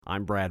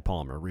I'm Brad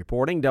Palmer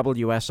reporting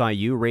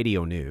WSIU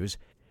Radio News.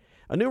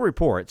 A new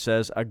report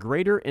says a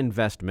greater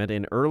investment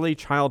in early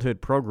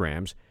childhood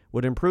programs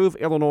would improve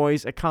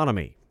Illinois'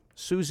 economy.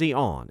 Susie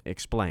On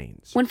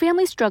explains. When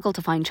families struggle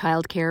to find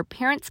childcare,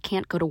 parents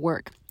can't go to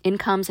work.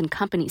 Incomes and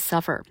companies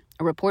suffer.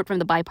 A report from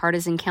the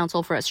Bipartisan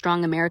Council for a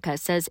Strong America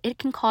says it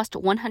can cost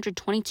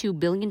 $122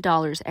 billion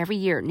every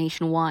year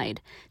nationwide.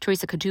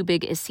 Teresa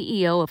Katubig is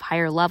CEO of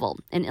Higher Level,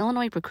 an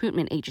Illinois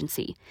recruitment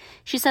agency.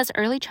 She says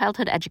early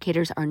childhood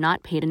educators are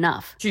not paid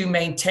enough. To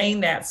maintain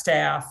that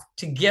staff,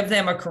 to give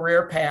them a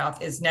career path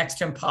is next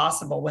to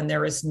impossible when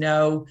there is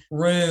no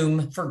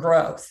room for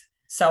growth.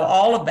 So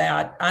all of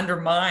that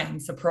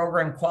undermines the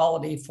program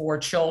quality for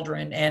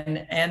children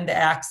and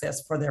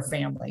access for their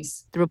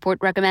families. The report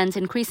recommends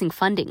increasing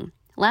funding.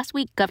 Last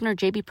week, Governor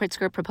J.B.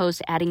 Pritzker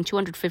proposed adding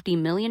 $250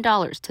 million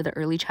to the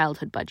early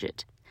childhood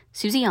budget.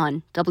 Susie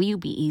On,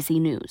 WBEZ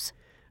News.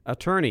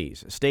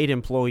 Attorneys, state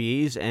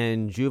employees,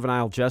 and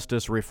juvenile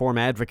justice reform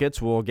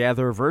advocates will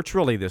gather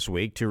virtually this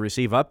week to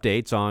receive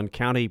updates on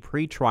county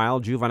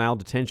pretrial juvenile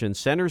detention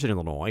centers in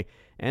Illinois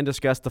and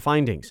discuss the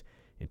findings.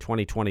 In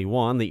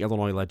 2021, the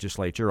Illinois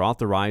legislature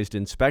authorized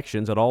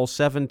inspections at all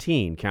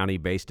 17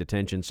 county-based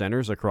detention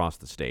centers across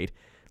the state.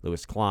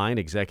 Louis Klein,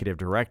 executive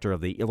director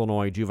of the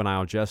Illinois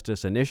Juvenile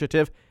Justice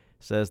Initiative,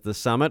 says the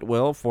summit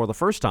will, for the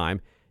first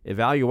time,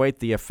 evaluate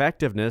the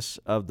effectiveness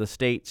of the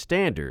state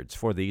standards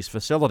for these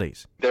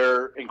facilities.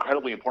 They're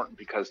incredibly important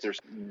because there's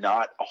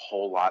not a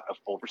whole lot of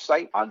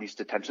oversight on these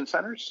detention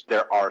centers.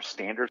 There are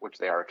standards which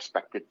they are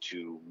expected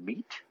to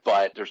meet,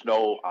 but there's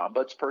no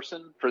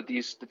ombudsperson for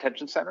these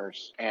detention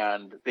centers,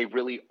 and they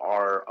really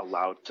are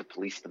allowed to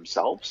police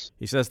themselves.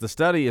 He says the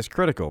study is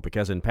critical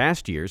because in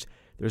past years,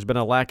 there's been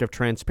a lack of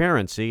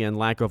transparency and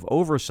lack of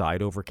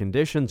oversight over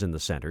conditions in the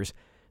centers.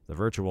 The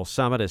virtual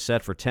summit is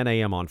set for 10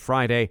 a.m. on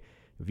Friday.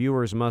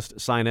 Viewers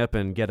must sign up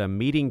and get a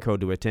meeting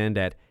code to attend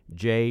at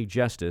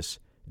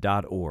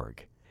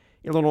jjustice.org.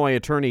 Illinois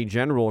Attorney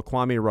General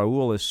Kwame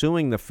Raoul is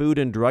suing the Food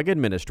and Drug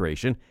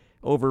Administration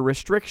over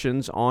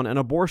restrictions on an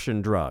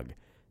abortion drug.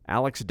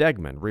 Alex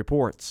Degman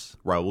reports.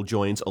 Raoul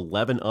joins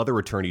 11 other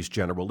attorneys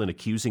general in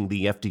accusing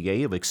the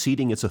FDA of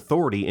exceeding its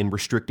authority in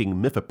restricting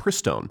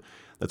mifepristone.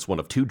 That's one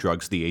of two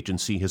drugs the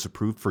agency has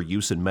approved for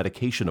use in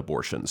medication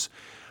abortions.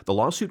 The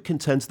lawsuit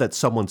contends that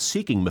someone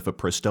seeking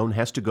mifepristone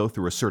has to go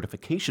through a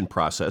certification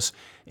process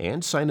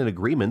and sign an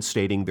agreement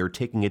stating they're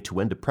taking it to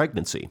end a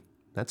pregnancy.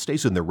 That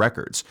stays in their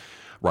records.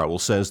 Raoul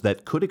says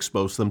that could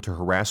expose them to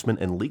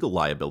harassment and legal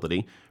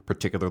liability,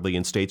 particularly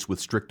in states with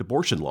strict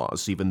abortion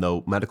laws, even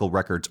though medical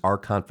records are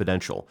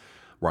confidential.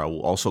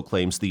 Raoul also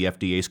claims the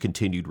FDA's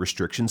continued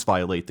restrictions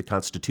violate the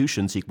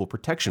Constitution's Equal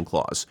Protection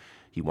Clause.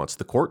 He wants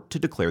the court to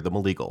declare them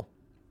illegal.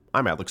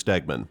 I'm Alex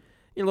Degman.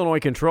 Illinois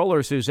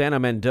Comptroller Susana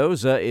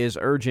Mendoza is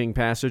urging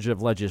passage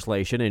of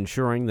legislation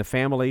ensuring the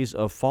families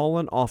of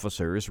fallen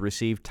officers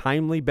receive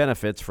timely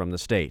benefits from the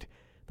state.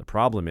 The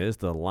problem is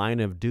the Line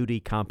of Duty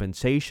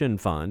Compensation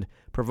Fund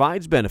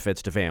provides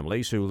benefits to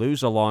families who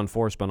lose a law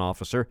enforcement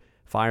officer,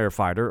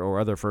 firefighter, or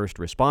other first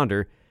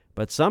responder,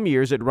 but some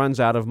years it runs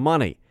out of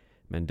money.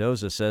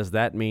 Mendoza says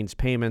that means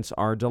payments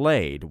are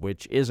delayed,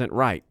 which isn't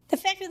right. The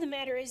fact of the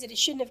matter is that it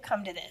shouldn't have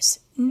come to this.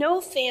 No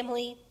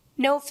family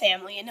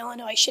in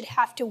Illinois should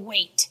have to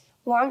wait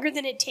longer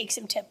than it takes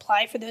them to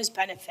apply for those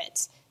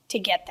benefits to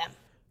get them.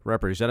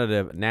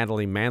 Representative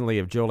Natalie Manley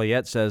of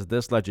Joliet says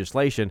this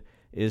legislation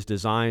is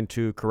designed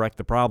to correct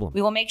the problem.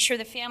 We will make sure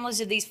the families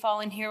of these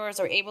fallen heroes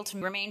are able to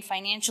remain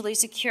financially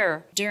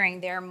secure during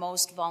their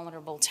most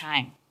vulnerable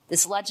time.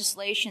 This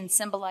legislation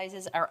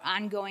symbolizes our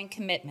ongoing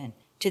commitment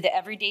to the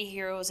everyday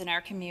heroes in our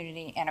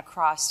community and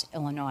across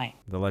Illinois.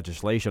 The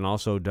legislation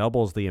also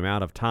doubles the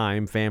amount of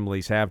time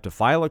families have to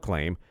file a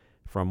claim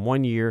from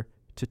 1 year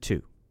to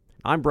 2.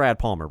 I'm Brad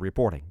Palmer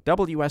reporting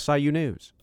WSIU News.